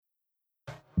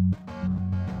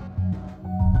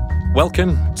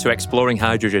Welcome to Exploring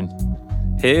Hydrogen.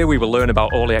 Here we will learn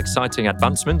about all the exciting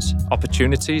advancements,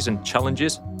 opportunities and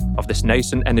challenges of this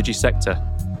nascent energy sector.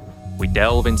 We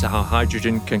delve into how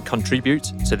hydrogen can contribute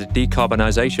to the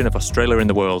decarbonisation of Australia and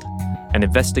the world, and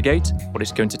investigate what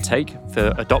it's going to take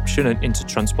for adoption and into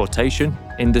transportation,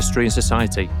 industry and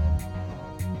society.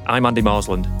 I'm Andy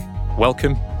Marsland.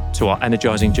 Welcome to our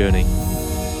energising journey.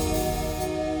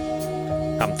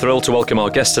 I'm thrilled to welcome our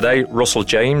guest today, Russell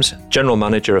James, General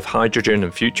Manager of Hydrogen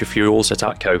and Future Fuels at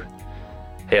ATCO.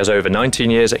 He has over 19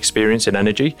 years' experience in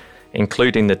energy,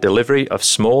 including the delivery of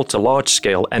small to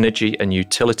large-scale energy and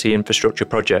utility infrastructure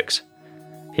projects.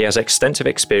 He has extensive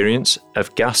experience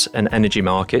of gas and energy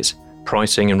markets,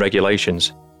 pricing and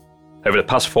regulations. Over the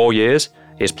past 4 years,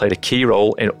 he has played a key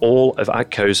role in all of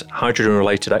ATCO's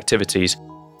hydrogen-related activities,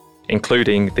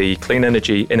 including the Clean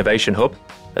Energy Innovation Hub,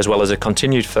 as well as a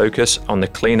continued focus on the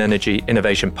Clean Energy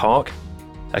Innovation Park,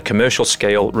 a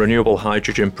commercial-scale renewable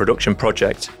hydrogen production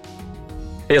project.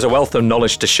 He has a wealth of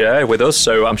knowledge to share with us,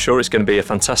 so I'm sure it's going to be a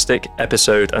fantastic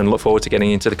episode and look forward to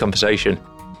getting into the conversation.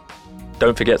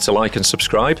 Don't forget to like and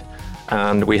subscribe,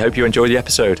 and we hope you enjoy the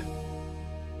episode.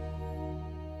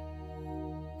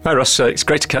 Hi Russ, it's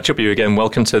great to catch up with you again.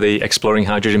 Welcome to the Exploring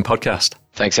Hydrogen podcast.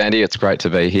 Thanks Andy, it's great to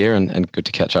be here and good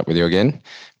to catch up with you again.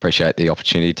 Appreciate the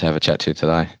opportunity to have a chat to you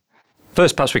today.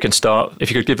 First, perhaps we can start,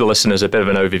 if you could give the listeners a bit of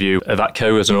an overview of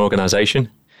ATCO as an organisation.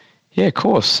 Yeah, of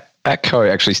course.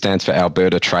 ATCO actually stands for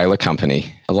Alberta Trailer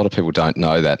Company. A lot of people don't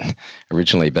know that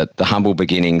originally, but the humble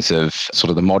beginnings of sort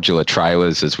of the modular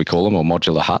trailers, as we call them, or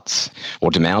modular huts,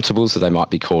 or demountables, as they might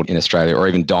be called in Australia, or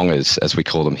even dongers, as we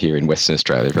call them here in Western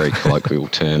Australia, a very colloquial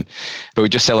term. But we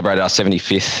just celebrated our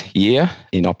 75th year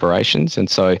in operations, and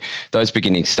so those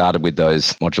beginnings started with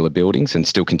those modular buildings and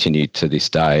still continue to this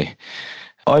day.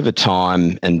 Over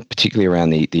time, and particularly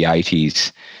around the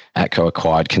 80s, ATCO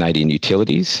acquired Canadian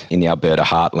Utilities in the Alberta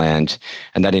heartland,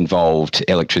 and that involved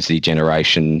electricity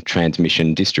generation,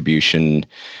 transmission, distribution,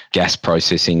 gas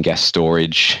processing, gas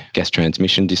storage, gas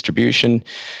transmission, distribution,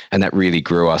 and that really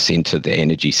grew us into the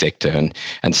energy sector.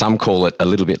 And some call it a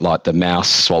little bit like the mouse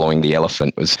swallowing the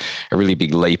elephant. It was a really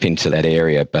big leap into that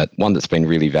area, but one that's been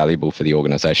really valuable for the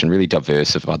organisation, really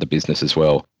diversified the business as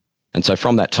well. And so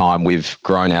from that time, we've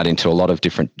grown out into a lot of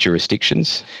different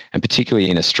jurisdictions, and particularly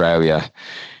in Australia.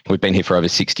 We've been here for over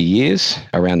 60 years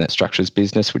around that structures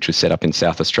business, which was set up in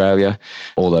South Australia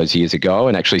all those years ago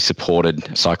and actually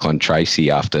supported Cyclone Tracy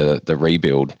after the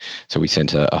rebuild. So we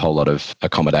sent a whole lot of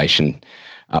accommodation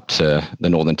up to the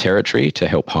Northern Territory to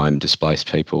help home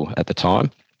displaced people at the time.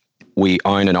 We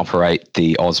own and operate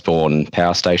the Osborne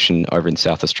Power Station over in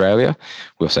South Australia.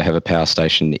 We also have a power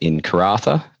station in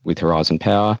Karratha with Horizon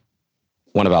Power.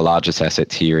 One of our largest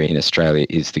assets here in Australia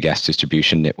is the gas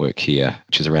distribution network here,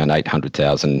 which is around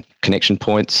 800,000 connection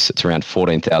points. It's around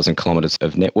 14,000 kilometres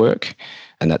of network,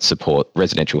 and that support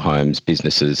residential homes,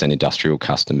 businesses and industrial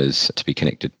customers to be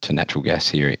connected to natural gas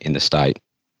here in the state.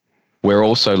 We're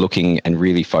also looking and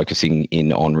really focusing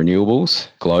in on renewables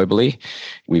globally.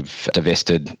 We've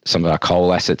divested some of our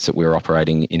coal assets that we're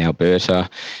operating in Alberta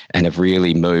and have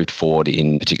really moved forward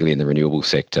particularly in the renewable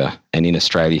sector. And in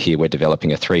Australia here, we're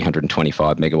developing a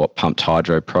 325 megawatt pumped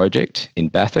hydro project in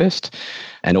Bathurst.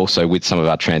 And also with some of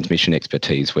our transmission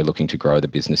expertise, we're looking to grow the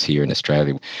business here in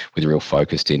Australia with a real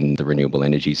focus in the renewable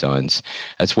energy zones,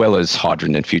 as well as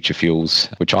hydrogen and future fuels,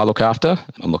 which I look after.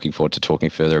 I'm looking forward to talking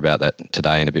further about that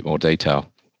today in a bit more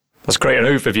detail. That's great an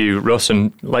overview, Russ.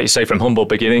 And like you say, from humble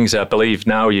beginnings, I believe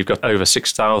now you've got over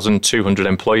 6,200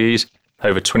 employees,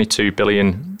 over 22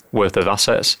 billion worth of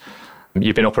assets.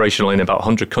 You've been operational in about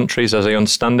 100 countries, as I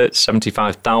understand it,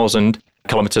 75,000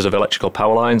 kilometres of electrical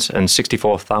power lines and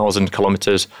 64,000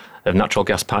 kilometres of natural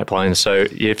gas pipelines. So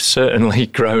you've certainly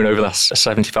grown over the last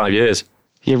 75 years.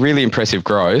 Yeah, really impressive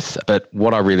growth. But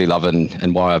what I really love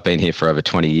and why I've been here for over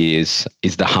 20 years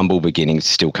is the humble beginnings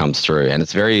still comes through. And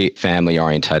it's a very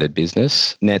family-orientated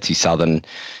business. Nancy Southern,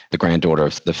 the granddaughter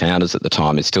of the founders at the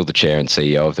time, is still the chair and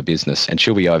CEO of the business. And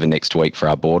she'll be over next week for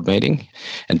our board meeting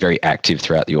and very active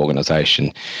throughout the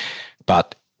organisation.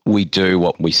 But we do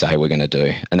what we say we're going to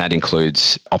do, and that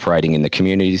includes operating in the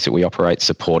communities that we operate,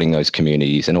 supporting those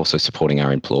communities and also supporting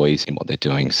our employees in what they're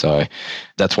doing. So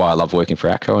that's why I love working for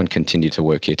ATCO and continue to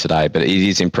work here today. But it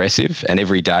is impressive and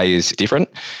every day is different,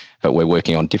 but we're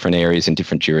working on different areas and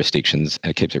different jurisdictions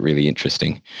and it keeps it really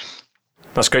interesting.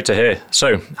 That's great to hear.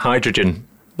 So hydrogen,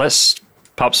 let's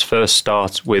perhaps first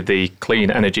start with the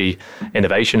Clean Energy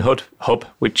Innovation Hub,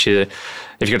 which, if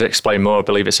you could explain more, I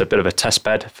believe it's a bit of a test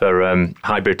bed for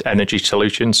hybrid energy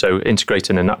solutions, so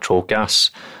integrating the natural gas,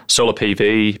 solar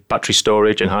PV, battery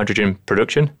storage and hydrogen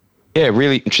production. Yeah,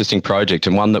 really interesting project,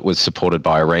 and one that was supported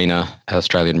by ARENA,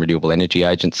 Australian Renewable Energy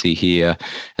Agency here,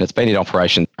 and it's been in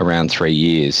operation around 3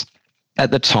 years.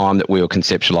 At the time that we were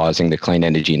conceptualising the Clean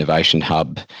Energy Innovation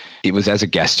Hub, it was as a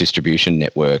gas distribution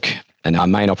network, and our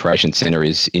main operation centre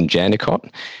is in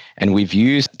Jandakot. And we've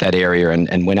used that area,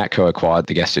 and when ATCO acquired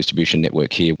the gas distribution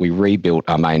network here, we rebuilt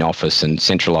our main office and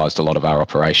centralised a lot of our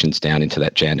operations down into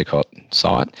that Jandakot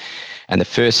site. And the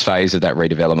first phase of that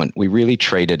redevelopment, we really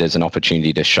treated as an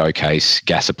opportunity to showcase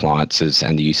gas appliances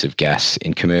and the use of gas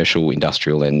in commercial,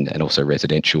 industrial, and also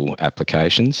residential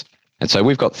applications. And so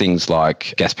we've got things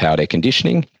like gas-powered air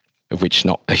conditioning, of which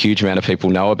not a huge amount of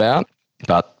people know about.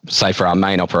 But say for our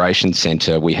main operations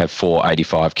centre, we have 4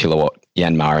 85 kilowatt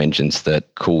Yanmar engines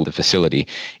that cool the facility.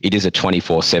 It is a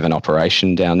 24/7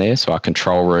 operation down there. So our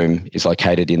control room is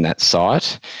located in that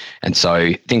site. And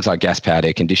so things like gas-powered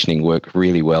air conditioning work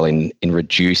really well in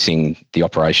reducing the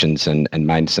operations and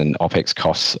maintenance and OPEX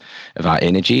costs of our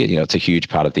energy. You know, it's a huge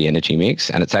part of the energy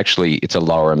mix. And it's a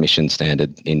lower emission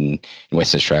standard in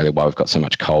Western Australia, why we've got so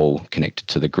much coal connected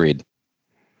to the grid.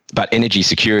 But energy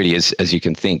security, as you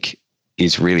can think,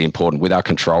 is really important. With our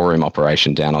control room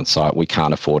operation down on site, we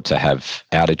can't afford to have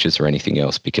outages or anything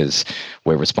else because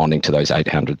we're responding to those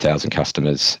 800,000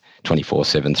 customers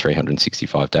 24/7,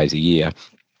 365 days a year.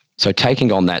 So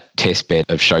taking on that test bed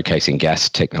of showcasing gas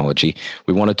technology,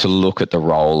 we wanted to look at the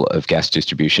role of gas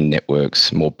distribution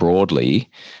networks more broadly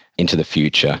into the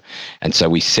future. And so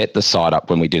we set the site up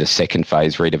when we did a second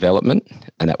phase redevelopment,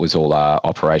 and that was all our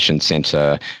operations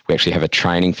centre. We actually have a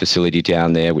training facility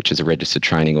down there, which is a registered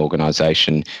training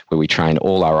organisation where we train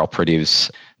all our operatives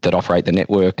that operate the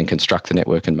network and construct the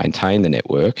network and maintain the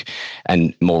network.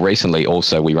 And more recently,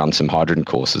 also, we run some hydrogen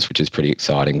courses, which is pretty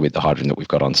exciting. With the hydrogen that we've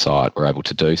got on site, we're able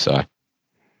to do so.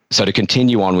 So to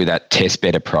continue on with that test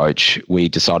bed approach, we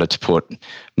decided to put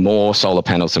more solar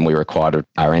panels than we required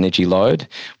our energy load.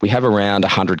 We have around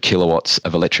 100 kilowatts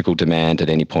of electrical demand at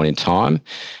any point in time.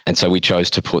 And so we chose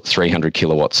to put 300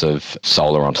 kilowatts of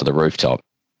solar onto the rooftop.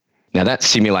 Now that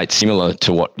simulates similar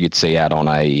to what you'd see out on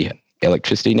a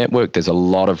electricity network. There's a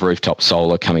lot of rooftop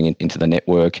solar coming into the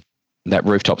network. That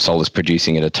rooftop solar is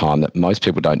producing at a time that most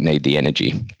people don't need the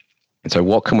energy. And so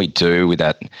what can we do with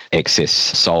that excess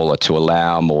solar to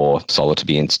allow more solar to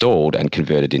be installed and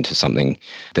converted into something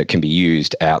that can be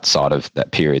used outside of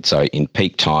that period? So in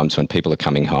peak times when people are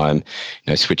coming home,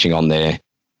 switching on their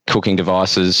cooking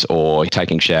devices or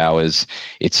taking showers,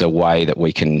 it's a way that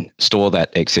we can store that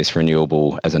excess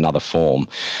renewable as another form.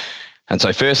 And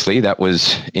so firstly, that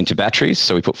was into batteries.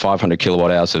 So we put 500 kilowatt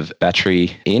hours of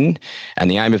battery in. And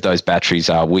the aim of those batteries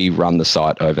are we run the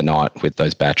site overnight with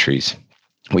those batteries.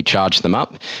 We charge them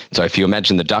up. So if you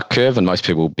imagine the duck curve, and most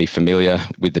people will be familiar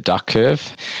with the duck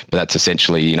curve, but that's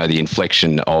essentially, the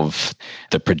inflection of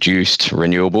the produced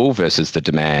renewable versus the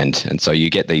demand. And so you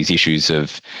get these issues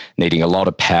of needing a lot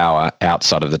of power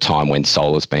outside of the time when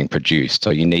solar is being produced.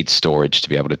 So you need storage to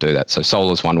be able to do that. So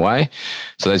solar is one way.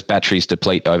 So those batteries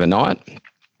deplete overnight.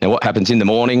 Now, what happens in the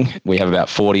morning, we have about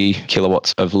 40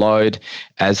 kilowatts of load.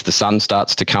 As the sun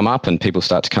starts to come up and people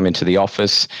start to come into the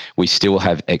office, we still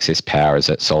have excess power as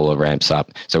that solar ramps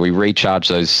up. So we recharge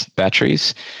those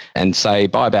batteries and say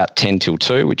by about 10 till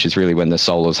 2, which is really when the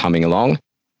solar is humming along,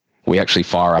 we actually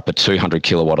fire up a 200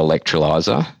 kilowatt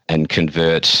electrolyzer and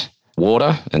convert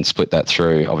water and split that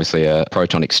through, obviously, a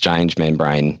proton exchange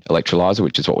membrane electrolyzer,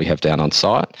 which is what we have down on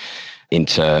site,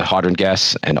 into hydrogen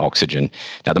gas and oxygen.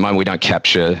 Now, at the moment, we don't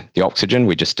capture the oxygen,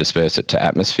 we just disperse it to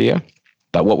atmosphere.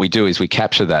 But what we do is we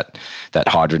capture that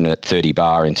hydrogen at 30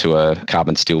 bar into a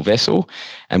carbon steel vessel.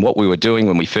 And what we were doing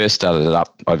when we first started it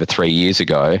up over 3 years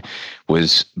ago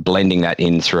was blending that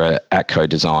in through an ATCO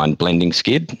design blending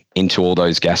skid into all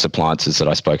those gas appliances that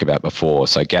I spoke about before.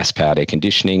 So gas-powered air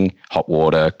conditioning, hot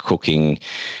water, cooking,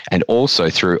 and also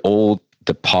through all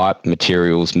the pipe,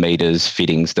 materials, meters,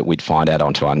 fittings that we'd find out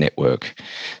onto our network.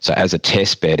 So as a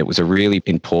test bed, it was a really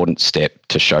important step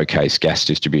to showcase gas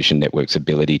distribution network's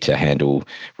ability to handle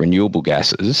renewable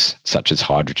gases such as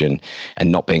hydrogen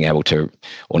and not being able to,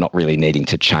 or not really needing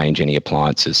to change any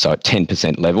appliances. So at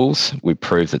 10% levels, we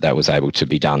proved that was able to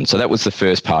be done. So that was the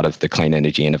first part of the Clean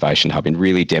Energy Innovation Hub, in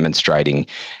really demonstrating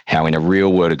how in a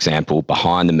real world example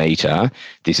behind the meter,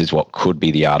 this is what could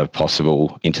be the art of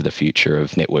possible into the future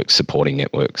of networks supporting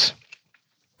networks.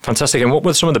 Fantastic. And what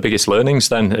were some of the biggest learnings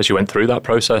then as you went through that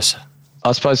process?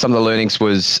 I suppose some of the learnings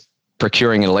was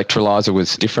procuring an electrolyzer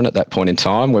was different at that point in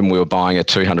time. When we were buying a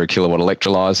 200 kilowatt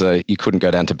electrolyzer, you couldn't go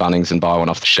down to Bunnings and buy one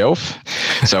off the shelf.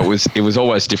 So it was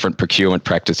always different procurement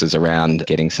practices around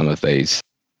getting some of these.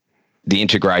 The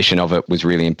integration of it was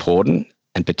really important.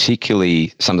 and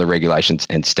particularly some of the regulations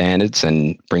and standards,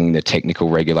 and bringing the technical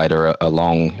regulator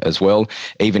along as well.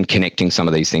 Even connecting some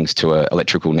of these things to an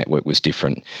electrical network was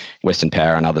different. Western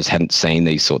Power and others hadn't seen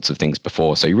these sorts of things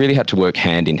before. So you really had to work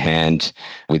hand in hand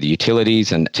with the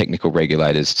utilities and technical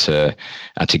regulators to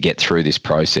get through this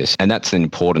process. And that's an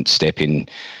important step in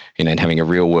having a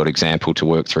real world example to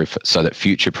work through so that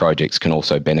future projects can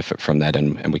also benefit from that,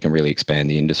 and we can really expand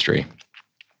the industry.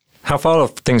 How far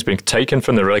have things been taken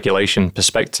from the regulation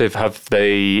perspective? Have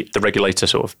the regulator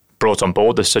sort of brought on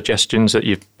board the suggestions that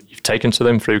you've taken to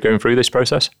them through going through this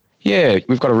process? Yeah,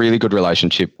 we've got a really good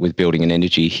relationship with Building and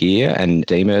Energy here, and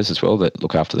DEMERS as well, that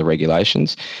look after the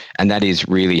regulations. And that is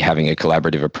really having a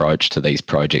collaborative approach to these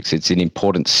projects. It's an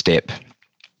important step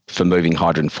for moving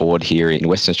hydrogen forward here in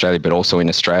Western Australia, but also in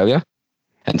Australia.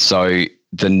 And so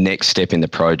the next step in the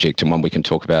project, and one we can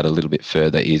talk about a little bit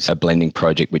further, is a blending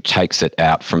project which takes it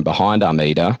out from behind our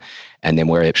meter, and then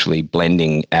we're actually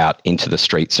blending out into the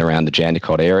streets around the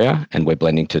Jandakot area, and we're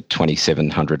blending to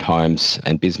 2,700 homes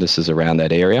and businesses around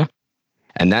that area.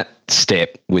 And that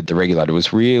step with the regulator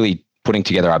was really putting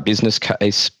together our business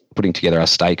case, putting together our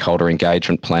stakeholder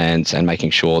engagement plans, and making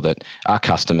sure that our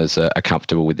customers are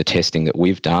comfortable with the testing that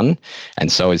we've done. And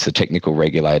so is the technical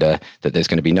regulator, that there's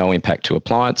going to be no impact to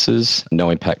appliances, no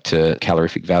impact to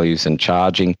calorific values and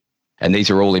charging. And these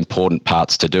are all important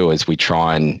parts to do as we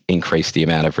try and increase the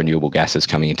amount of renewable gases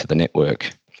coming into the network.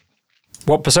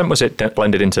 What percent was it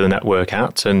blended into the network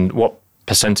at, and what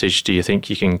percentage do you think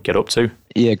you can get up to?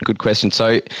 Yeah, good question.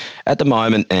 So at the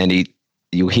moment, Andy,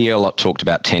 you'll hear a lot talked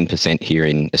about 10% here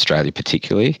in Australia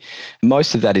particularly.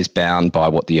 Most of that is bound by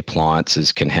what the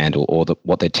appliances can handle or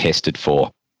what they're tested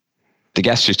for. The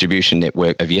gas distribution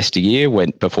network of yesteryear,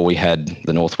 before we had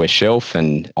the North West Shelf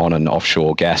and on and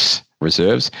offshore gas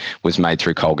reserves, was made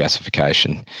through coal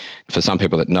gasification. For some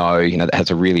people that know, that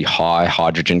has a really high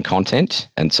hydrogen content.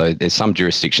 And so there's some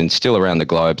jurisdictions still around the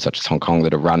globe, such as Hong Kong,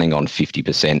 that are running on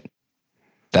 50%.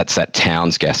 That's that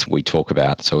Towns gas we talk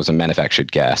about. So it was a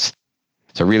manufactured gas.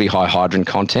 So really high hydrogen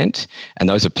content, and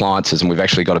those appliances, and we've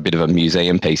actually got a bit of a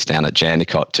museum piece down at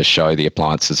Jandakot to show the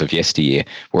appliances of yesteryear,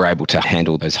 were able to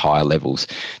handle those higher levels.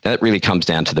 Now that really comes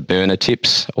down to the burner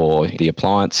tips or the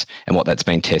appliance and what that's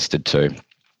been tested to.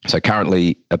 So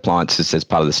currently appliances as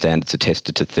part of the standards are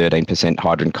tested to 13%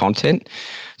 hydrogen content.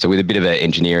 So with a bit of an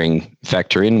engineering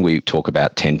factor in, we talk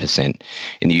about 10%.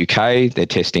 In the UK, they're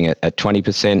testing it at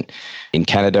 20%. In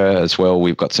Canada as well,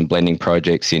 we've got some blending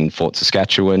projects in Fort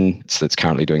Saskatchewan that's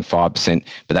currently doing 5%,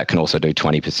 but that can also do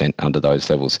 20% under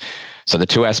those levels. So the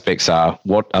two aspects are,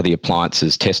 what are the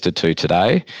appliances tested to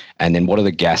today? And then what are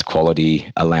the gas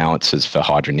quality allowances for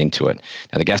hydrogen into it?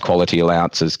 Now the gas quality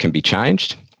allowances can be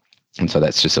changed. And so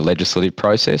that's just a legislative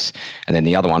process. And then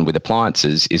the other one with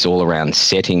appliances is all around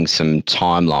setting some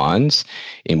timelines,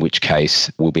 in which case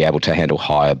we'll be able to handle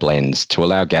higher blends to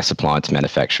allow gas appliance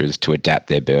manufacturers to adapt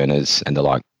their burners and the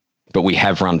like. But we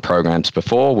have run programs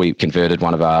before. We converted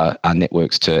one of our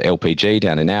networks to LPG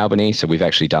down in Albany. So we've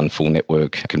actually done full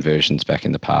network conversions back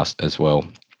in the past as well.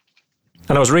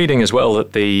 And I was reading as well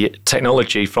that the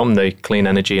technology from the Clean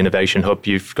Energy Innovation Hub,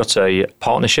 you've got a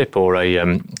partnership or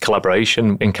a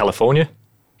collaboration in California.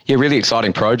 Yeah, really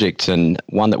exciting project, and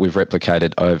one that we've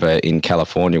replicated over in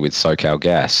California with SoCal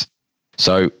Gas.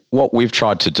 So what we've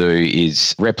tried to do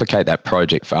is replicate that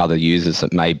project for other users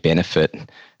that may benefit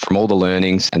from all the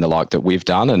learnings and the like that we've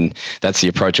done. And that's the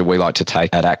approach that we like to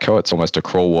take at ATCO. It's almost a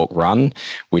crawl, walk, run.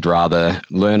 We'd rather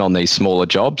learn on these smaller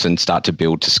jobs and start to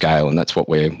build to scale. And that's what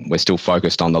we're still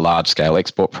focused on, the large scale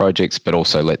export projects, but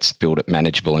also let's build it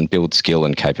manageable and build skill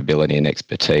and capability and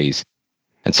expertise.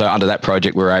 And so under that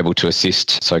project, we're able to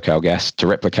assist SoCal Gas to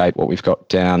replicate what we've got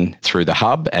down through the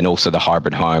hub, and also the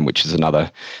hybrid home, which is another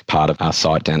part of our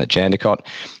site down at Jandakot.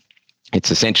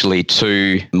 It's essentially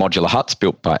 2 modular huts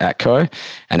built by ATCO,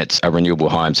 and it's a renewable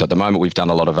home. So at the moment, we've done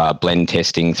a lot of our blend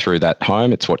testing through that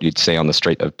home. It's what you'd see on the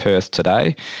street of Perth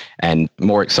today. And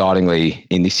more excitingly,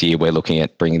 in this year, we're looking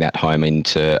at bringing that home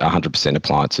into 100%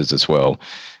 appliances as well,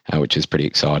 which is pretty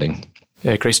exciting.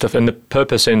 Yeah, great stuff. And the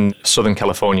purpose in Southern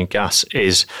California Gas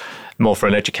is more for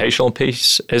an educational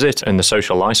piece, is it? And the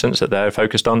social license that they're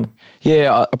focused on?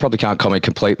 Yeah, I probably can't comment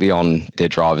completely on their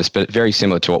drivers, but very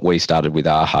similar to what we started with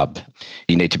our hub.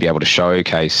 You need to be able to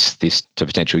showcase this to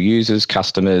potential users,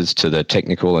 customers, to the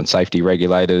technical and safety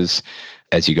regulators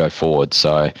as you go forward.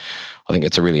 So I think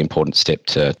it's a really important step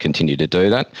to continue to do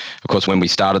that. Of course, when we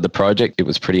started the project, it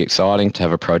was pretty exciting to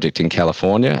have a project in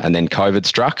California, and then COVID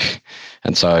struck.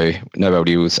 And so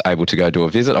nobody was able to go do a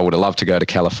visit. I would have loved to go to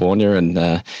California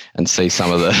and see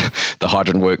some of the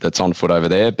hydrogen work that's on foot over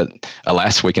there. But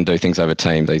alas, we can do things over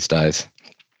Teams these days.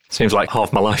 Seems like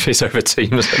half my life is over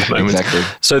Teams at the moment. Exactly.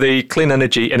 So the Clean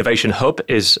Energy Innovation Hub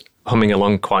is humming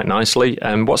along quite nicely.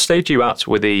 What stage are you at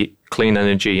with the Clean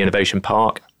Energy Innovation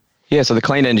Park? Yeah, so the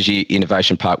Clean Energy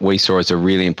Innovation Park we saw as a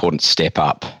really important step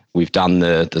up. We've done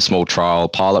the small trial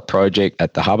pilot project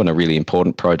at the hub, and a really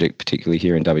important project, particularly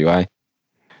here in WA.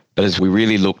 But as we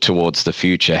really look towards the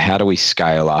future, how do we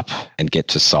scale up and get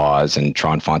to size and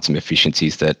try and find some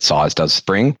efficiencies that size does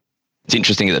bring? It's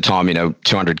interesting at the time,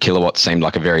 200 kilowatts seemed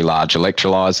like a very large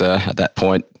electrolyzer at that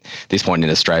point. This point in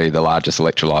Australia, the largest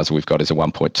electrolyzer we've got is a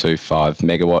 1.25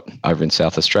 megawatt over in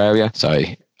South Australia. So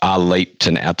our leap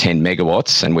to now 10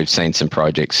 megawatts, and we've seen some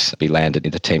projects be landed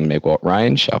in the 10 megawatt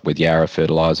range, up with Yarra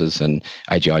Fertilisers, and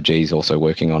AGIG is also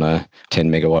working on a 10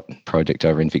 megawatt project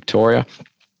over in Victoria.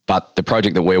 But the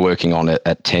project that we're working on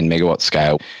at 10 megawatt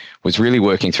scale was really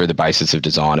working through the basis of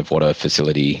design of what a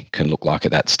facility can look like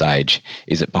at that stage.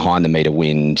 Is it behind the meter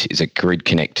wind? Is it grid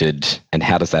connected? And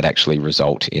how does that actually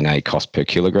result in a cost per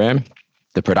kilogram?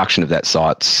 The production of that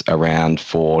site's around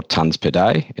 4 tonnes per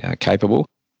day capable.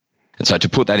 And so to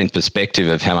put that in perspective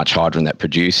of how much hydrogen that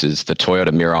produces, the Toyota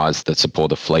Mirais that support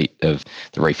the fleet of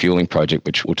the refuelling project,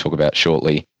 which we'll talk about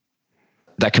shortly,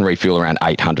 that can refuel around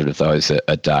 800 of those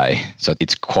a day. So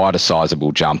it's quite a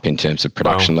sizable jump in terms of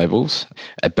production levels,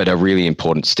 but a really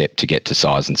important step to get to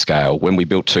size and scale. When we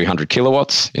built 200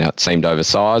 kilowatts, it seemed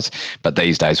oversized, but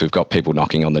these days we've got people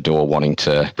knocking on the door wanting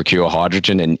to procure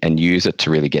hydrogen and use it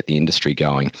to really get the industry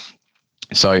going.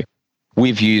 So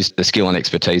we've used the skill and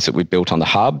expertise that we've built on the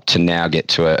hub to now get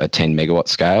to a 10 megawatt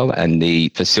scale, and the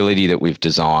facility that we've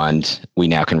designed, we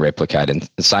now can replicate. And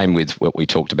the same with what we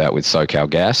talked about with SoCal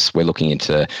Gas. We're looking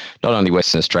into not only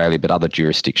Western Australia, but other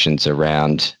jurisdictions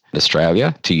around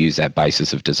Australia to use that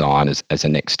basis of design as a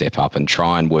next step up, and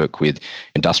try and work with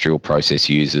industrial process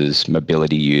users,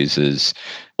 mobility users,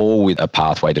 all with a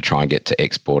pathway to try and get to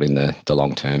export in the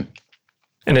long term.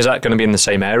 And is that going to be in the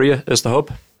same area as the hub?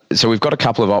 So we've got a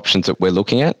couple of options that we're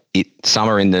looking at. Some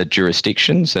are in the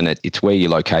jurisdictions, and it's where you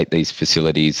locate these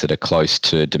facilities that are close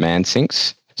to demand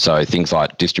sinks. So things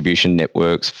like distribution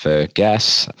networks for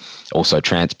gas, also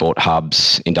transport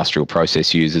hubs, industrial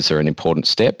process users are an important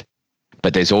step.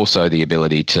 But there's also the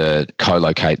ability to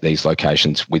co-locate these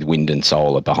locations with wind and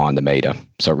solar behind the meter.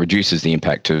 So it reduces the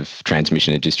impact of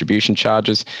transmission and distribution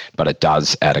charges, but it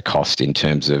does add a cost in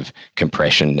terms of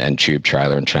compression and tube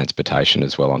trailer and transportation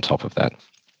as well on top of that.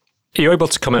 Are you able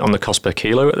to comment on the cost per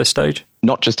kilo at this stage?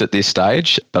 Not just at this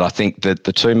stage, but I think that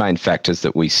the two main factors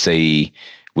that we see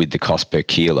with the cost per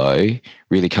kilo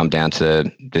really come down to,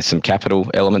 there's some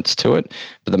capital elements to it,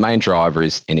 but the main driver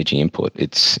is energy input.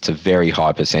 It's a very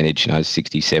high percentage,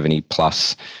 60, 70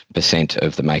 plus %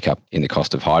 of the makeup in the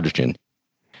cost of hydrogen.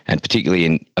 And particularly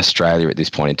in Australia at this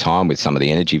point in time, with some of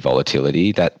the energy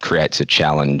volatility, that creates a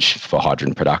challenge for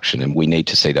hydrogen production. And we need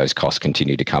to see those costs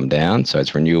continue to come down. So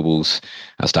as renewables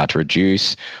start to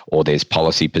reduce, or there's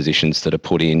policy positions that are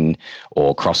put in,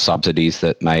 or cross subsidies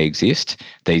that may exist,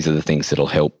 these are the things that will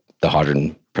help the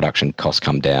hydrogen production costs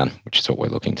come down, which is what we're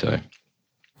looking to.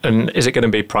 And is it going to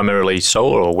be primarily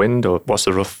solar or wind, or what's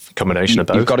the rough combination of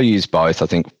both? You've got to use both, I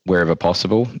think, wherever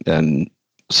possible.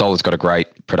 Solar's got a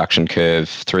great production curve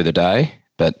through the day,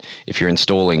 but if you're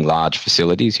installing large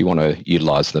facilities, you want to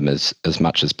utilise them as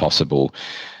much as possible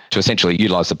to essentially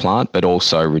utilise the plant, but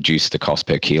also reduce the cost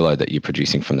per kilo that you're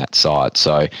producing from that site.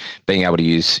 So being able to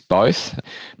use both,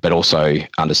 but also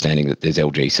understanding that there's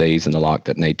LGCs and the like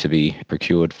that need to be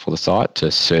procured for the site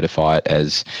to certify it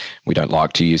as, we don't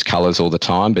like to use colours all the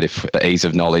time, but if for ease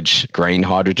of knowledge, green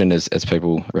hydrogen as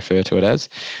people refer to it as,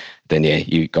 then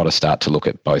you've got to start to look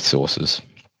at both sources.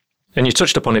 And you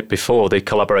touched upon it before, the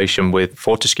collaboration with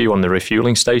Fortescue on the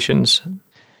refuelling stations.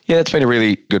 Yeah, it's been a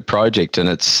really good project, and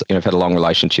it's I've had a long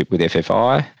relationship with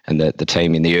FFI, and the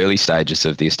team in the early stages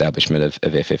of the establishment of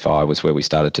FFI was where we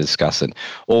started to discuss it.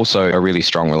 Also a really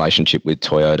strong relationship with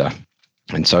Toyota.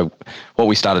 And so what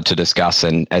we started to discuss,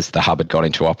 and as the hub had got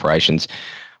into operations,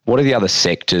 what are the other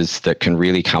sectors that can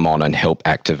really come on and help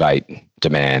activate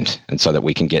demand, and so that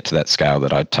we can get to that scale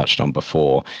that I touched on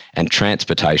before. And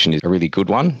transportation is a really good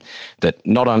one, that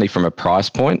not only from a price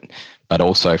point, but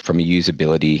also from a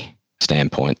usability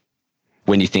standpoint.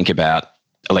 When you think about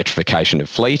electrification of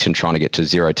fleet and trying to get to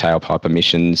zero tailpipe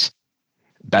emissions,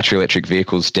 battery electric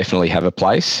vehicles definitely have a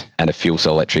place, and a fuel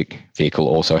cell electric vehicle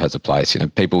also has a place.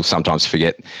 People sometimes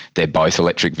forget they're both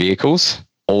electric vehicles.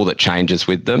 All that changes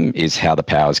with them is how the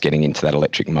power is getting into that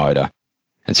electric motor.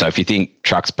 And so if you think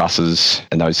trucks, buses,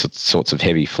 and those sorts of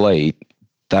heavy fleet,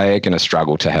 they are going to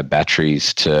struggle to have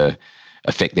batteries to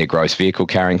affect their gross vehicle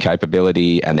carrying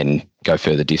capability and then go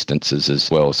further distances as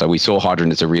well. So we saw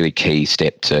hydrogen as a really key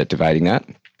step to debating that.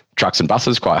 trucks and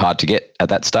buses, quite hard to get at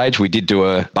that stage. We did do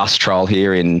a bus trial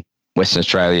here in Western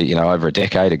Australia, over a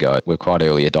decade ago. We're quite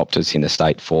early adopters in the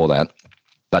state for that.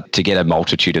 But to get a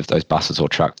multitude of those buses or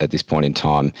trucks at this point in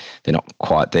time, they're not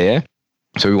quite there.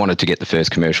 So we wanted to get the first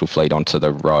commercial fleet onto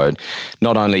the road,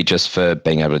 not only just for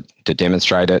being able to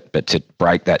demonstrate it, but to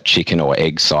break that chicken or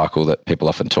egg cycle that people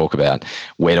often talk about.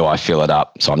 Where do I fill it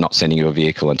up? So I'm not sending you a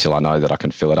vehicle until I know that I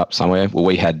can fill it up somewhere. Well,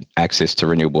 we had access to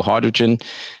renewable hydrogen,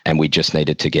 and we just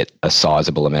needed to get a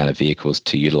sizable amount of vehicles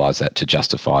to utilise that to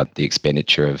justify the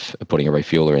expenditure of putting a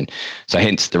refueler in. So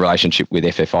hence the relationship with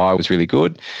FFI was really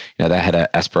good. They had an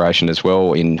aspiration as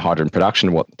well in hydrogen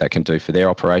production, what that can do for their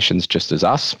operations, just as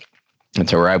us. And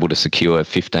so we're able to secure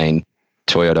 15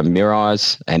 Toyota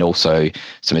Mirais and also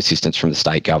some assistance from the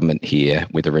state government here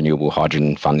with the renewable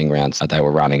hydrogen funding rounds that they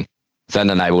were running. That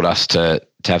enabled us to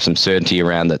have some certainty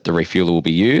around that the refueler will be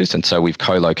used. And so we've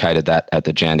co-located that at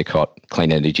the Jandakot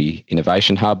Clean Energy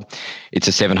Innovation Hub. It's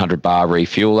a 700 bar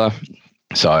refueler.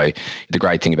 So the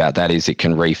great thing about that is it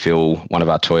can refill one of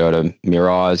our Toyota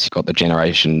Mirais. You've got the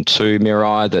Generation 2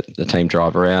 Mirai that the team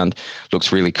drive around.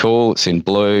 Looks really cool. It's in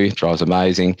blue, drives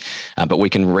amazing. But we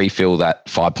can refill that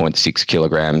 5.6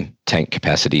 kilogram tank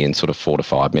capacity in sort of 4 to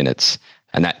 5 minutes.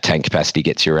 And that tank capacity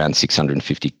gets you around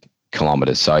 650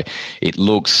 kilometres. So it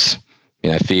looks,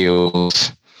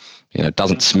 feels,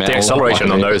 doesn't smell. The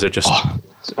acceleration on those are just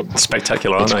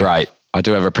spectacular, aren't they? It's great. I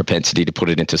do have a propensity to put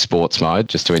it into sports mode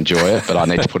just to enjoy it, but I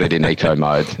need to put it in eco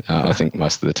mode, I think,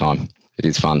 most of the time. It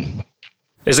is fun.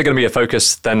 Is there going to be a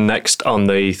focus then next on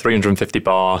the 350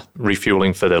 bar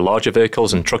refueling for the larger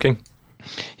vehicles and trucking?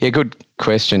 Yeah, good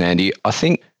question, Andy. I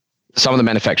think some of the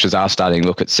manufacturers are starting to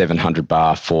look at 700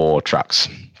 bar for trucks.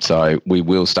 So we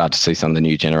will start to see some of the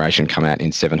new generation come out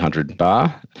in 700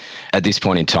 bar. At this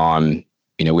point in time,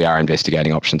 we are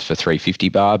investigating options for 350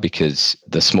 bar because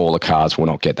the smaller cars will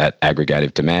not get that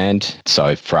aggregative demand.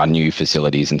 So for our new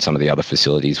facilities and some of the other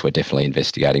facilities, we're definitely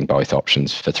investigating both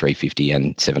options for 350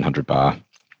 and 700 bar.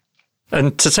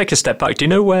 And to take a step back, do you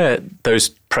know where those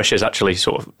pressures actually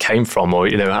sort of came from? Or,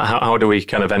 how do we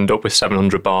kind of end up with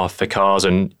 700 bar for cars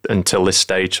and until this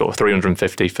stage, sort of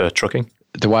 350 for trucking?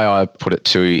 The way I put it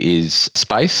too is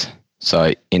space.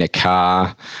 So in a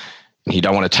car, you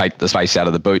don't want to take the space out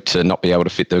of the boot to not be able to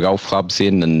fit the golf clubs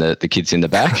in and the kids in the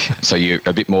back. So you're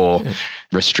a bit more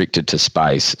restricted to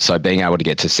space. So being able to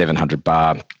get to 700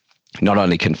 bar not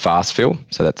only can fast fill,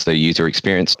 so that's the user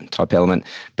experience type element,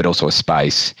 but also a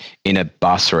space. In a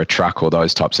bus or a truck or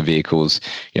those types of vehicles,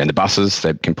 in the buses,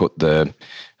 they can put the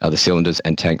cylinders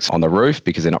and tanks on the roof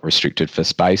because they're not restricted for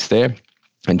space there.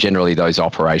 And generally those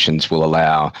operations will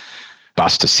allow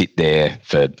bus to sit there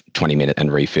for 20 minutes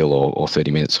and refill or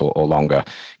 30 minutes or longer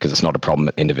because it's not a problem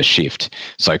at the end of a shift.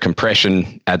 So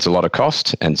compression adds a lot of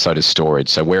cost and so does storage.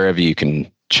 So wherever you can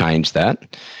change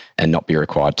that and not be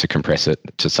required to compress it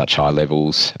to such high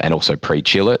levels and also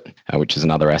pre-chill it, which is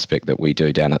another aspect that we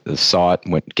do down at the site.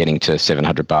 When getting to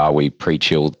 700 bar, we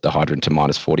pre-chilled the hydrogen to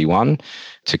minus 41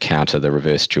 to counter the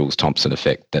reverse Joule-Thomson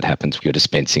effect that happens when you're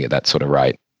dispensing at that sort of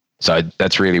rate. So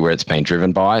that's really where it's been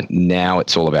driven by. Now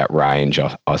it's all about range,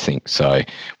 I think. So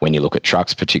when you look at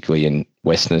trucks, particularly in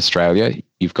Western Australia,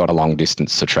 you've got a long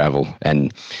distance to travel,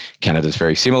 and Canada's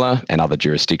very similar and other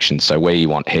jurisdictions. So where you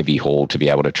want heavy haul to be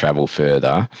able to travel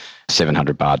further,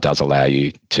 700 bar does allow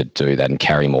you to do that and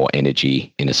carry more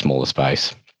energy in a smaller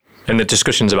space. And the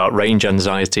discussions about range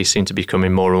anxiety seem to be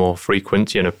becoming more and more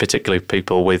frequent, particularly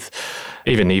people with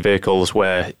even e-vehicles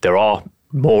where there are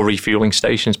more refueling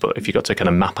stations, but if you've got to kind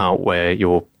of map out where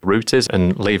your route is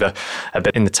and leave a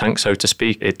bit in the tank, so to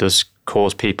speak, it does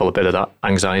cause people a bit of that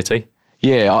anxiety.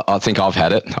 Yeah, I think I've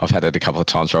had it. I've had it a couple of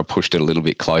times where I pushed it a little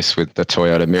bit close with the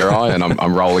Toyota Mirai and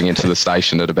I'm rolling into the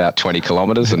station at about 20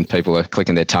 kilometres and people are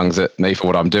clicking their tongues at me for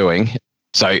what I'm doing.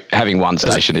 So having one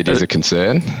station, it is a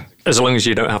concern. As long as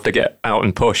you don't have to get out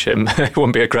and push, it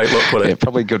wouldn't be a great look, would it? Yeah,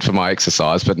 probably good for my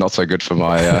exercise, but not so good for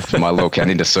my look,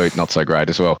 and in the suit, not so great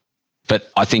as well.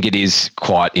 But I think it is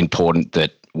quite important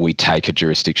that we take a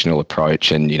jurisdictional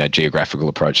approach and, geographical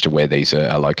approach to where these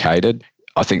are located.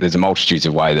 I think there's a multitude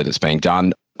of ways that it's being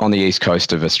done. On the east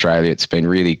coast of Australia, it's been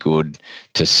really good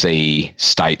to see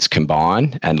states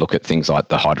combine and look at things like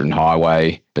the Hydrogen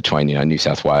Highway between, New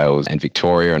South Wales and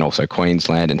Victoria and also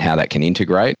Queensland and how that can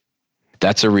integrate.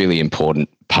 That's a really important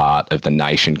part of the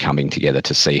nation coming together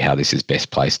to see how this is best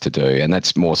placed to do. And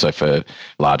that's more so for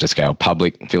larger scale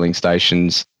public filling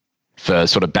stations, for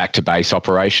sort of back to base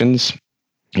operations,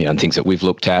 and things that we've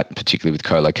looked at, particularly with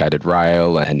co-located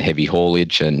rail and heavy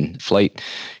haulage and fleet.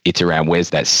 It's around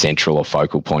where's that central or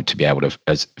focal point to be able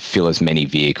to fill as many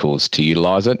vehicles to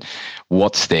utilise it.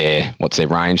 what's their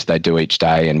range they do each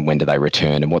day, and when do they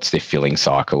return, and what's their filling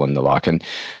cycle and the like. And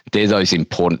they're those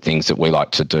important things that we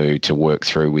like to do to work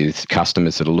through with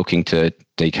customers that are looking to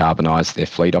decarbonise their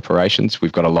fleet operations.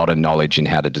 We've got a lot of knowledge in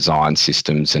how to design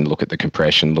systems and look at the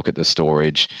compression, look at the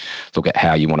storage, look at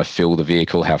how you want to fill the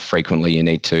vehicle, how frequently you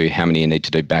need to, how many you need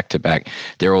to do back to back.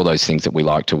 They're all those things that we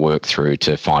like to work through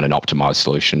to find an optimised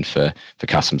solution for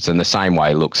customers. And the same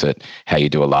way looks at how you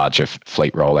do a larger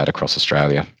fleet rollout across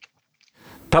Australia.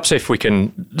 Perhaps if we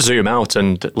can zoom out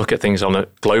and look at things on a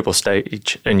global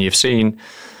stage, and you've seen,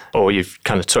 or you've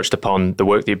kind of touched upon the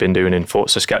work that you've been doing in Fort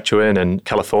Saskatchewan and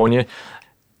California.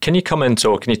 Can you comment,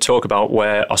 or can you talk about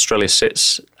where Australia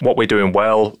sits, what we're doing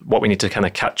well, what we need to kind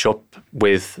of catch up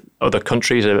with other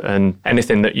countries, and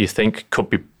anything that you think could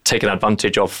be taken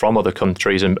advantage of from other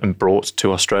countries and brought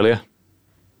to Australia?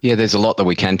 Yeah, there's a lot that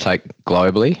we can take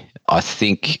globally. I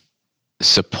think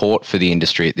support for the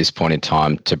industry at this point in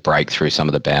time to break through some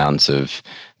of the bounds of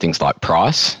things like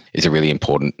price is a really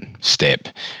important step.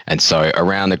 And so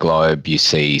around the globe, you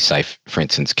see, say, for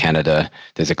instance, Canada,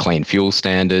 there's a clean fuel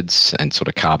standards and sort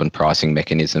of carbon pricing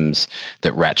mechanisms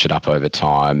that ratchet up over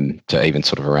time to even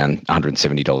sort of around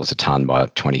 $170 a tonne by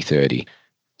 2030.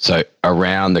 So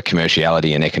around the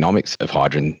commerciality and economics of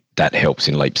hydrogen, that helps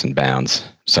in leaps and bounds.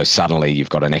 So suddenly you've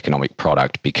got an economic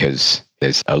product because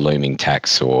there's a looming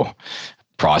tax or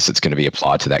price that's going to be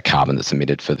applied to that carbon that's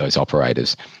emitted for those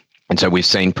operators. And so we've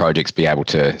seen projects be able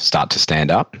to start to stand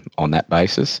up on that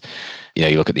basis. You know,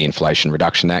 you look at the Inflation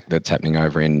Reduction Act that's happening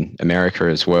over in America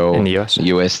as well. In the US. The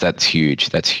US, that's huge.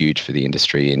 That's huge for the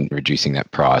industry in reducing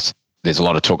that price. There's a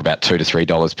lot of talk about $2 to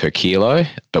 $3 per kilo,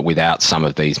 but without some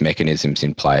of these mechanisms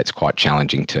in play, it's quite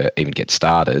challenging to even get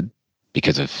started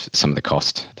because of some of the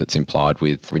cost that's implied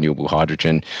with renewable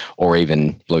hydrogen or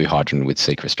even blue hydrogen with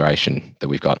sequestration that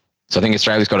we've got. So I think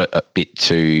Australia's got a bit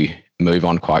to move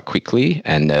on quite quickly,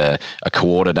 and a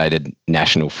coordinated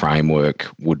national framework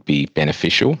would be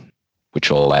beneficial,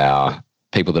 which will allow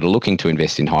people that are looking to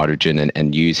invest in hydrogen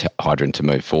and use hydrogen to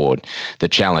move forward. The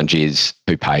challenge is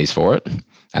who pays for it,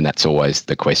 and that's always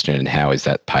the question, and how is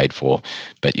that paid for?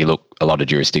 But you look, a lot of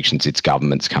jurisdictions, it's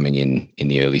governments coming in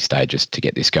the early stages to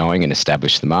get this going and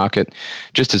establish the market,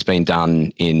 just as been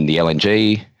done in the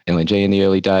LNG in the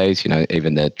early days, you know,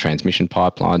 even the transmission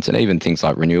pipelines and even things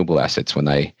like renewable assets when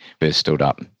they first stood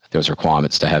up. There was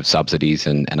requirements to have subsidies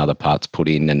and other parts put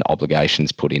in and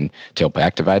obligations put in to help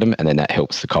activate them, and then that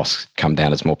helps the costs come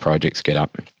down as more projects get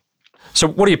up. So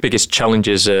what are your biggest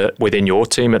challenges within your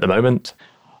team at the moment?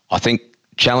 I think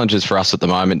challenges for us at the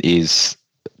moment is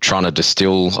trying to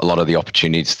distill a lot of the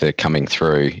opportunities that are coming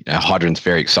through. Hydrogen's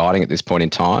very exciting at this point in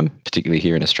time, particularly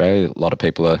here in Australia. A lot of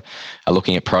people are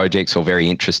looking at projects or very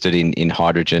interested in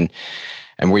hydrogen.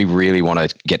 And we really want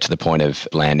to get to the point of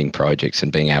landing projects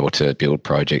and being able to build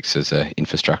projects as an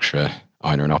infrastructure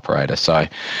owner and operator. So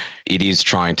it is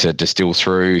trying to distill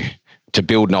through to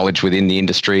build knowledge within the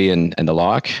industry and the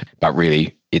like, but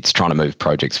really it's trying to move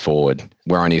projects forward.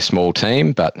 We're only a small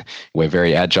team, but we're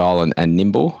very agile and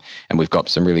nimble, and we've got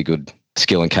some really good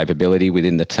skill and capability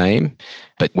within the team.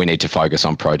 But we need to focus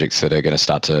on projects that are going to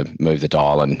start to move the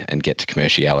dial and get to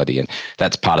commerciality. And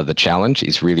that's part of the challenge,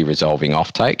 is really resolving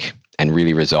offtake and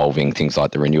really resolving things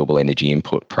like the renewable energy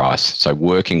input price. So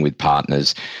working with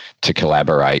partners to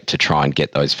collaborate to try and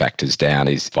get those factors down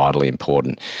is vitally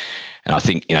important. And I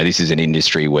think, you know, this is an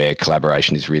industry where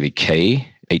collaboration is really key.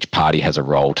 Each party has a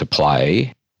role to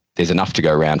play. There's enough to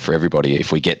go around for everybody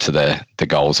if we get to the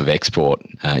goals of export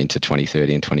into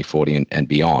 2030 and 2040 and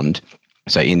beyond.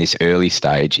 So in this early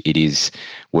stage, it is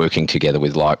working together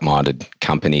with like-minded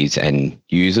companies and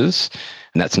users.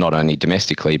 And that's not only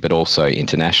domestically, but also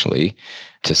internationally,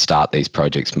 to start these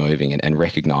projects moving and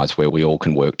recognise where we all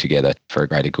can work together for a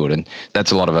greater good. And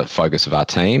that's a lot of a focus of our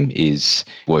team, is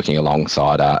working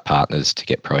alongside our partners to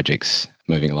get projects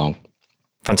moving along.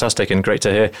 Fantastic and great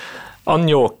to hear. On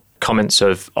your comments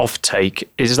of offtake,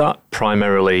 is that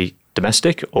primarily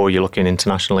domestic or you're looking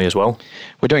internationally as well?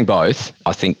 We're doing both.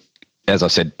 I think, as I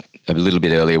said a little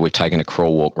bit earlier, we've taken a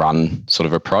crawl, walk, run sort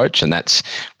of approach, and that's,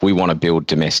 we want to build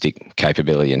domestic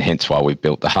capability, and hence why we've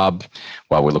built the hub,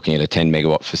 why we're looking at a 10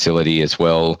 megawatt facility as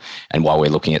well, and why we're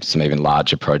looking at some even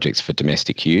larger projects for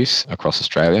domestic use across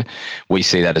Australia. We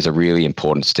see that as a really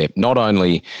important step, not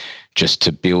only just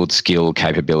to build skill,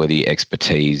 capability,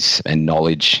 expertise and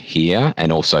knowledge here,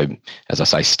 and also, as I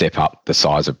say, step up the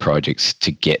size of projects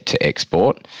to get to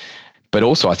export, but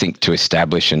also I think to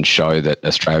establish and show that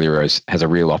Australia has a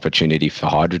real opportunity for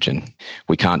hydrogen.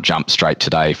 We can't jump straight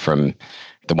today from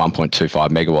the 1.25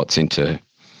 megawatts into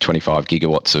 25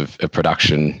 gigawatts of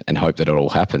production and hope that it all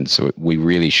happens. So we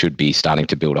really should be starting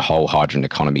to build a whole hydrogen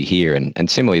economy here. And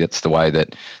similarly, that's the way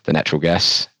that the natural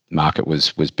gas market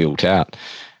was built out.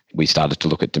 We started to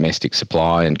look at domestic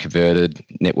supply and converted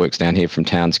networks down here from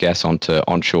Towns Gas onto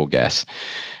onshore gas.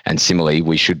 And similarly,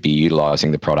 we should be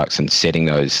utilising the products and setting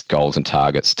those goals and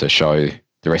targets to show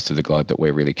the rest of the globe that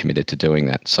we're really committed to doing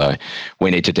that. So we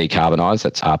need to decarbonise.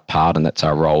 That's our part and that's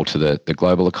our role to the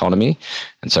global economy.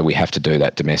 And so we have to do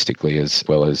that domestically as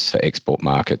well as for export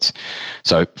markets.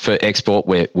 So for export,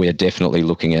 we're definitely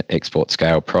looking at export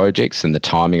scale projects and the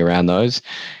timing around those.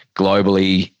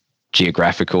 Globally,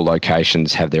 geographical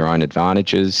locations have their own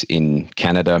advantages. In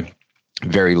Canada,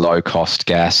 very low cost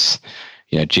gas,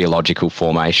 geological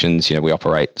formations. We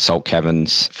operate salt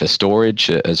caverns for storage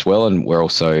as well, and we're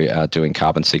also doing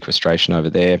carbon sequestration over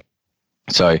there.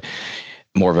 So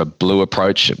more of a blue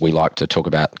approach. We like to talk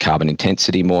about carbon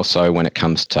intensity more so when it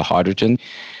comes to hydrogen.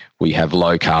 We have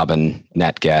low carbon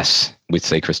nat gas with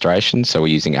sequestration. So we're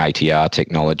using ATR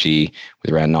technology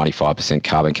with around 95%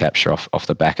 carbon capture off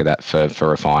the back of that for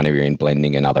refinery and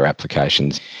blending and other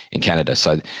applications in Canada.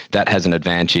 So that has an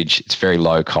advantage. It's very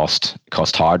low cost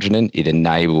hydrogen. It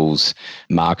enables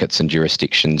markets and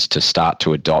jurisdictions to start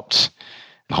to adopt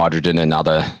hydrogen and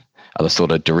other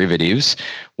sort of derivatives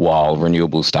while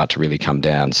renewables start to really come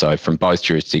down. So from both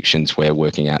jurisdictions, we're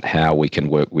working out how we can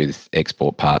work with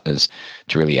export partners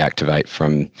to really activate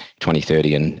from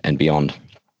 2030 and beyond.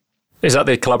 Is that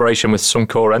the collaboration with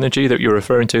Suncor Energy that you're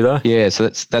referring to there? Yeah, so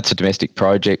that's a domestic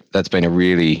project. That's been a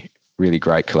really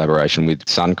great collaboration with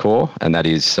Suncor, and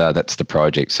that's the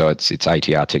project. So it's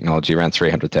ATR technology, around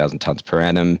 300,000 tonnes per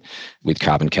annum with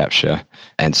carbon capture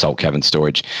and salt cavern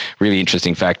storage. Really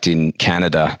interesting fact in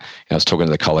Canada, I was talking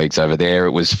to the colleagues over there,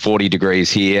 it was 40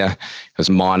 degrees here, it was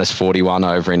minus 41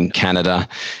 over in Canada,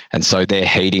 and so their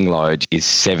heating load is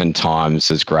 7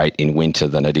 times as great in winter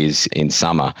than it is in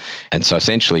summer. And so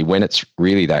essentially when it's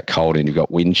really that cold and you've got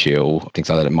wind chill, things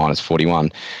like that at minus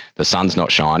 41, the sun's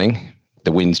not shining,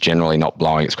 the wind's generally not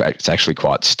blowing, it's actually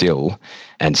quite still.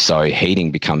 And so heating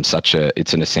becomes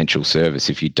it's an essential service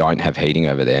if you don't have heating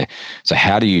over there. So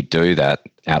how do you do that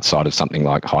outside of something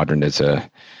like hydrogen as a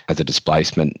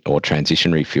displacement or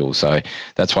transitionary fuel? So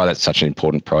that's why that's such an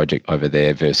important project over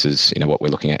there versus what we're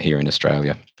looking at here in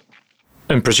Australia.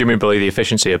 And presumably the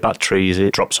efficiency of batteries,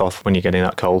 it drops off when you're getting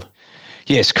that cold.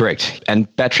 Yes, correct.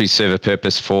 And batteries serve a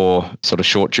purpose for sort of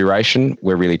short duration.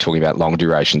 We're really talking about long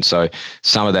duration. So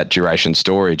some of that duration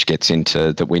storage gets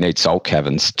into that we need salt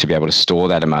caverns to be able to store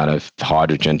that amount of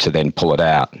hydrogen to then pull it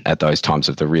out at those times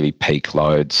of the really peak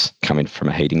loads coming from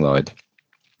a heating load.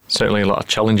 Certainly a lot of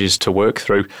challenges to work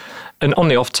through. And on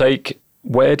the offtake,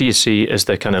 where do you see as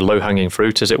the kind of low-hanging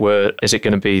fruit, as it were? Is it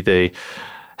going to be the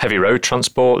heavy road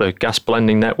transport, the gas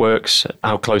blending networks?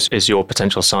 How close is your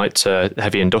potential site to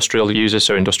heavy industrial users,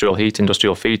 so industrial heat,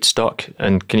 industrial feedstock?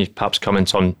 And can you perhaps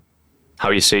comment on how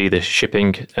you see the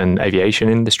shipping and aviation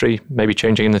industry maybe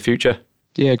changing in the future?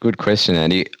 Yeah, good question,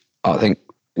 Andy. I think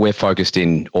we're focused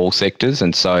in all sectors.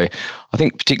 And so I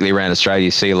think particularly around Australia,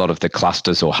 you see a lot of the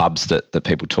clusters or hubs that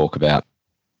people talk about.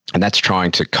 And that's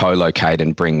trying to co-locate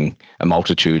and bring a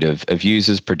multitude of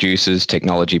users, producers,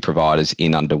 technology providers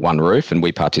in under one roof. And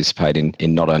we participate in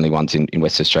not only ones in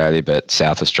West Australia, but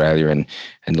South Australia and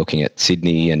looking at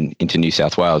Sydney and into New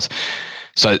South Wales.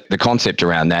 So the concept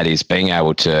around that is being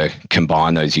able to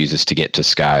combine those users to get to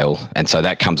scale. And so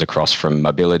that comes across from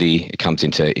mobility, it comes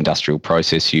into industrial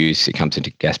process use, it comes into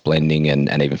gas blending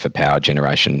and even for power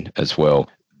generation as well.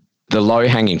 The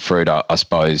low-hanging fruit, I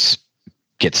suppose,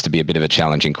 gets to be a bit of a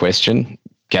challenging question.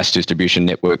 Gas distribution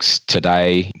networks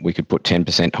today, we could put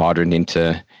 10% hydrogen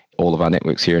into all of our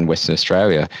networks here in Western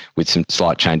Australia with some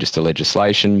slight changes to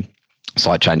legislation,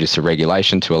 slight changes to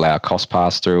regulation to allow cost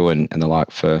pass-through and the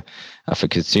like for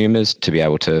consumers to be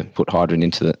able to put hydrogen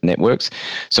into the networks.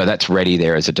 So that's ready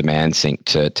there as a demand sink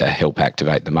to help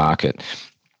activate the market.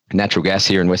 Natural gas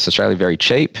here in West Australia, very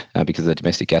cheap because of the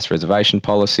domestic gas reservation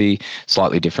policy,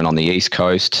 slightly different on the East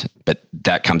Coast, but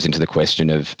that comes into the question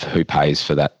of who pays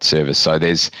for that service. So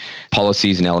there's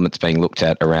policies and elements being looked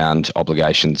at around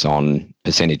obligations on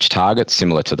percentage targets,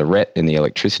 similar to the RET in the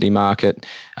electricity market,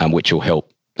 which will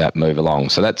help that move along.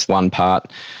 So that's one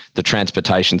part. The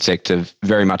transportation sector,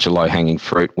 very much a low-hanging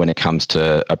fruit when it comes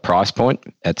to a price point.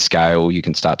 At scale, you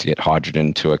can start to get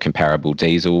hydrogen to a comparable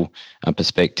diesel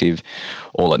perspective.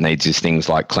 All it needs is things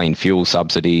like clean fuel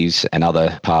subsidies and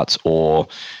other parts, or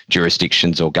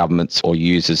jurisdictions or governments or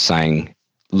users saying,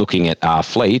 looking at our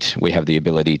fleet, we have the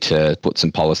ability to put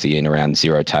some policy in around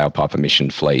zero tailpipe emission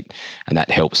fleet, and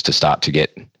that helps to start to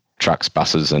get trucks,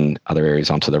 buses and other areas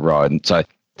onto the road. And so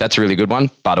that's a really good one,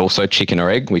 but also chicken or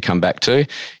egg, we come back to.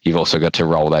 You've also got to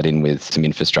roll that in with some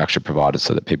infrastructure providers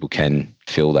so that people can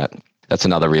fill that. That's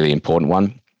another really important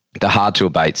one. The hard to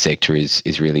abate sector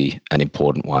is really an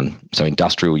important one. So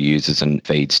industrial users and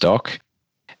feedstock.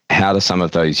 How do some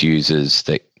of those users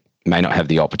that may not have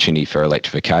the opportunity for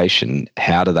electrification,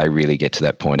 how do they really get to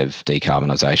that point of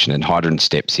decarbonisation? And hydrogen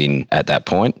steps in at that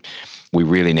point. We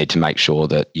really need to make sure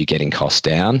that you're getting costs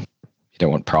down. You don't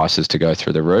want prices to go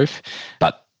through the roof,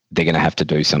 but they're going to have to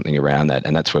do something around that.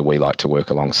 And that's where we like to work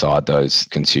alongside those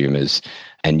consumers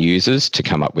and users to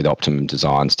come up with optimum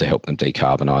designs to help them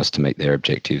decarbonise to meet their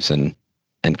objectives and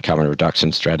carbon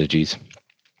reduction strategies.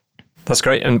 That's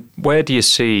great. And where do you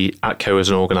see ATCO as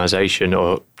an organisation,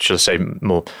 or should I say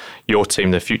more your team,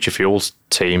 the Future Fuels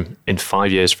team, in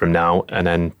 5 years from now and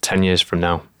then 10 years from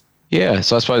now? Yeah,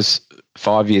 so I suppose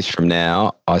 5 years from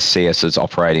now, I see us as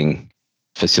operating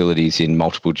facilities in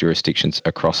multiple jurisdictions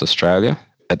across Australia.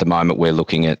 At the moment, we're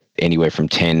looking at anywhere from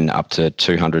 10 up to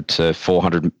 200 to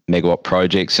 400 megawatt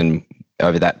projects. And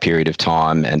over that period of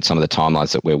time and some of the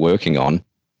timelines that we're working on,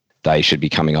 they should be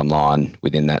coming online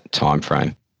within that time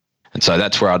frame. And so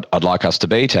that's where I'd like us to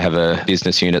be, to have a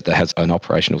business unit that has an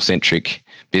operational centric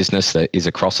business that is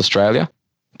across Australia,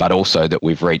 but also that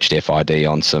we've reached FID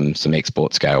on some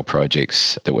export scale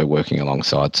projects that we're working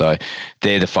alongside. So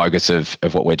they're the focus of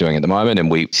what we're doing at the moment.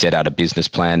 And we set out a business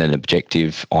plan and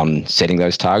objective on setting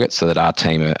those targets so that our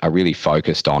team are really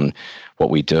focused on what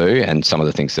we do and some of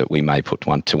the things that we may put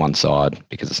to one side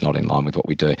because it's not in line with what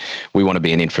we do. We want to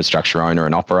be an infrastructure owner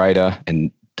and operator, and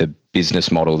the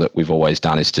business model that we've always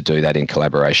done is to do that in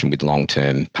collaboration with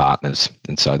long-term partners.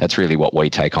 And so that's really what we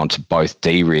take on to both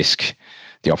de-risk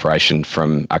the operation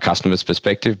from our customers'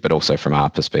 perspective, but also from our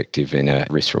perspective in a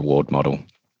risk-reward model.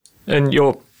 And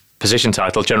your position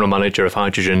title, General Manager of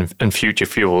Hydrogen and Future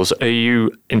Fuels, are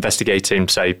you investigating,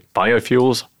 say,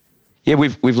 biofuels? Yeah,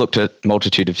 we've looked at a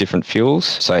multitude of different fuels.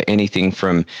 So anything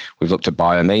from, we've looked at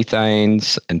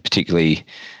biomethanes, and particularly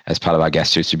as part of our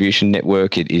gas distribution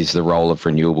network, it is the role of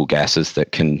renewable gases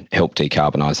that can help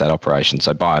decarbonise that operation.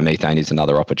 So biomethane is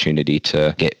another opportunity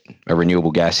to get a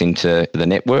renewable gas into the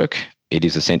network. It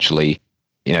is essentially,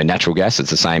 natural gas. It's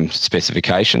the same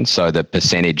specification. So the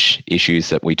percentage issues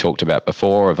that we talked about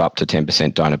before of up to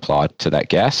 10% don't apply to that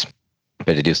gas,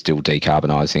 but it is still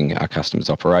decarbonising our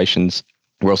customers' operations.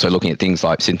 We're also looking at things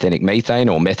like synthetic methane,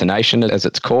 or methanation as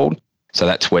it's called. So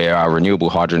that's where our renewable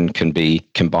hydrogen can be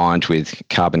combined with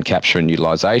carbon capture and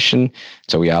utilisation.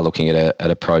 So we are looking at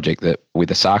a project that with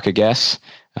ATCO gas,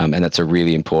 and that's a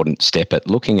really important step at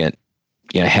looking at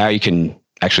how you can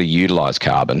actually utilise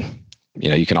carbon.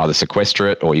 You can either sequester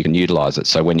it or you can utilise it.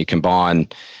 So when you combine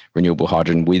renewable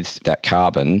hydrogen with that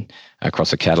carbon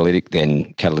across a catalytic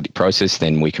process,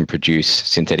 then we can produce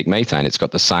synthetic methane. It's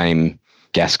got the same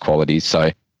gas qualities. So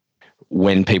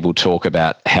when people talk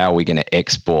about how we're going to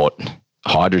export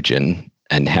hydrogen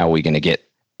and how we're going to get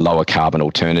lower carbon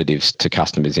alternatives to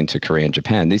customers into Korea and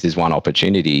Japan, this is one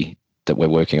opportunity that we're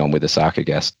working on with ATCO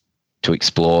gas to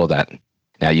explore that.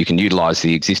 Now, you can utilise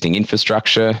the existing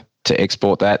infrastructure to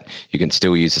export that. You can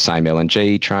still use the same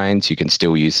LNG trains. You can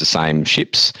still use the same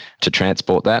ships to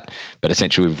transport that. But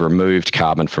essentially, we've removed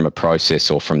carbon from a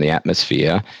process or from the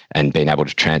atmosphere and been able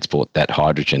to transport that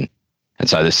hydrogen. And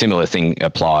so the similar thing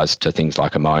applies to things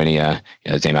like ammonia.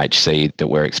 There's MHC that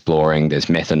we're exploring. There's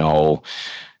methanol.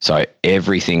 So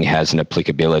everything has an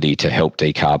applicability to help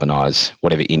decarbonise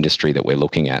whatever industry that we're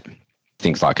looking at.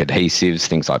 Things like adhesives,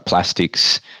 things like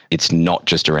plastics. It's not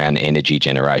just around energy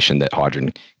generation that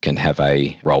hydrogen can have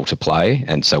a role to play.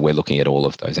 And so we're looking at all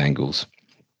of those angles.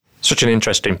 Such an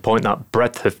interesting point, that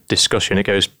breadth of discussion. It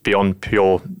goes beyond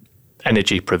pure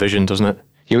energy provision, doesn't it?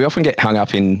 Yeah, we often get hung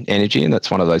up in energy, and that's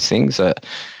one of those things.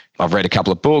 I've read a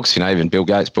couple of books, even Bill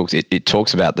Gates' books. It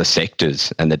talks about the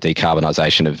sectors and the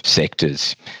decarbonisation of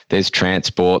sectors. There's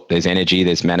transport, there's energy,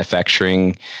 there's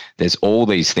manufacturing. There's all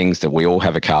these things that we all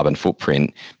have a carbon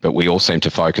footprint, but we all seem to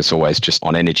focus always just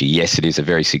on energy. Yes, it is a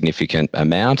very significant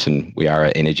amount, and we are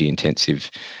an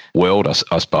energy-intensive world,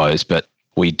 I suppose, but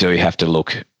we do have to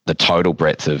look at the total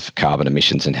breadth of carbon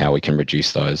emissions and how we can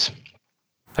reduce those.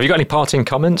 Have you got any parting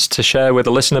comments to share with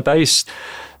the listener base?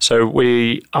 So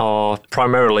we are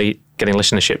primarily getting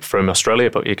listenership from Australia,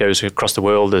 but it goes across the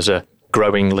world. There's a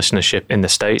growing listenership in the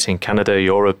States, in Canada,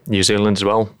 Europe, New Zealand as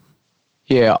well.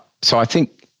 Yeah, so I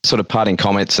think sort of parting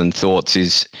comments and thoughts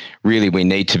is really we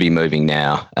need to be moving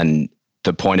now. And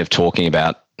the point of talking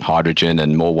about hydrogen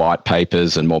and more white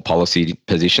papers and more policy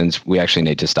positions, we actually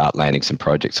need to start landing some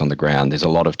projects on the ground. There's a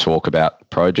lot of talk about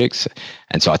projects.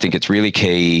 And so I think it's really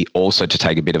key also to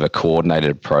take a bit of a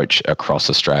coordinated approach across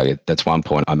Australia. That's one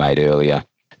point I made earlier,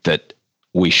 that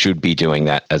we should be doing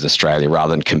that as Australia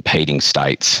rather than competing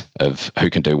states of who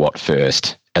can do what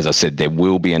first. As I said, there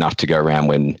will be enough to go around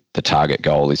when the target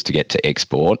goal is to get to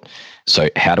export. So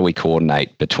how do we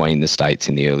coordinate between the states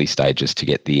in the early stages to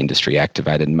get the industry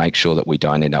activated and make sure that we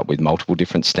don't end up with multiple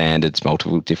different standards,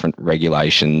 multiple different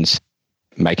regulations,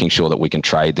 making sure that we can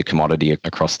trade the commodity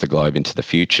across the globe into the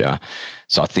future.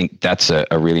 So I think that's a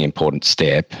really important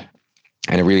step.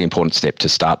 And a really important step to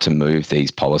start to move these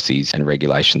policies and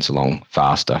regulations along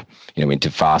faster. We need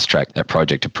to fast track that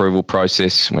project approval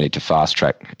process. We need to fast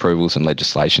track approvals and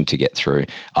legislation to get through.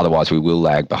 Otherwise, we will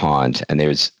lag behind. And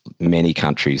there's many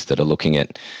countries that are looking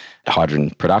at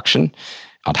hydrogen production.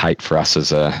 I'd hate for us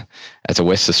as a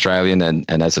West Australian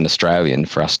and as an Australian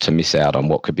for us to miss out on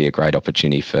what could be a great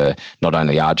opportunity for not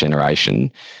only our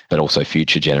generation, but also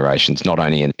future generations, not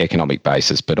only in economic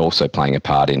basis, but also playing a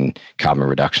part in carbon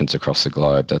reductions across the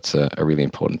globe. That's a really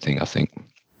important thing, I think.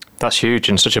 That's huge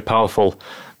and such a powerful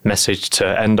message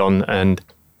to end on. And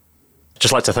I'd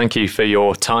just like to thank you for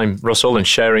your time, Russell, and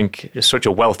sharing such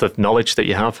a wealth of knowledge that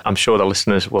you have. I'm sure the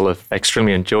listeners will have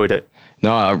extremely enjoyed it.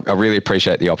 No, I really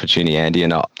appreciate the opportunity, Andy,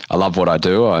 and I love what I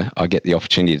do. I get the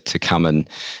opportunity to come and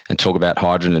talk about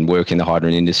hydrogen and work in the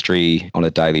hydrogen industry on a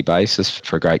daily basis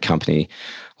for a great company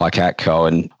like ATCO.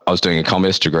 And I was doing a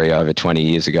commerce degree over 20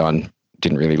 years ago and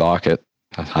didn't really like it.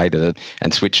 I hated it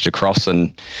and switched across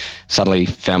and suddenly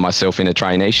found myself in a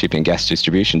traineeship in gas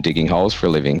distribution, digging holes for a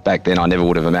living. Back then, I never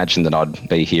would have imagined that I'd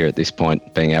be here at this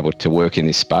point, being able to work in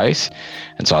this space.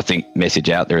 And so I think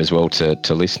message out there as well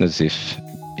to listeners,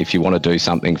 if you want to do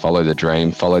something, follow the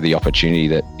dream, follow the opportunity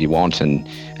that you want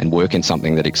and work in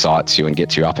something that excites you and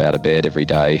gets you up out of bed every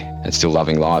day and still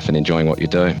loving life and enjoying what you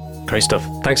do. Great stuff.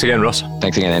 Thanks again, Ross.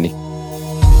 Thanks again, Andy.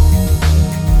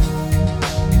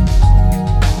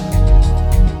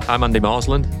 I'm Andy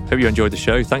Marsland. Hope you enjoyed the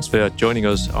show. Thanks for joining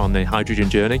us on the hydrogen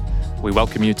journey. We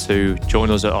welcome you to join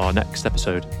us at our next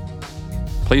episode.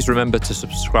 Please remember to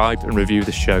subscribe and review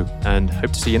the show and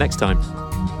hope to see you next time.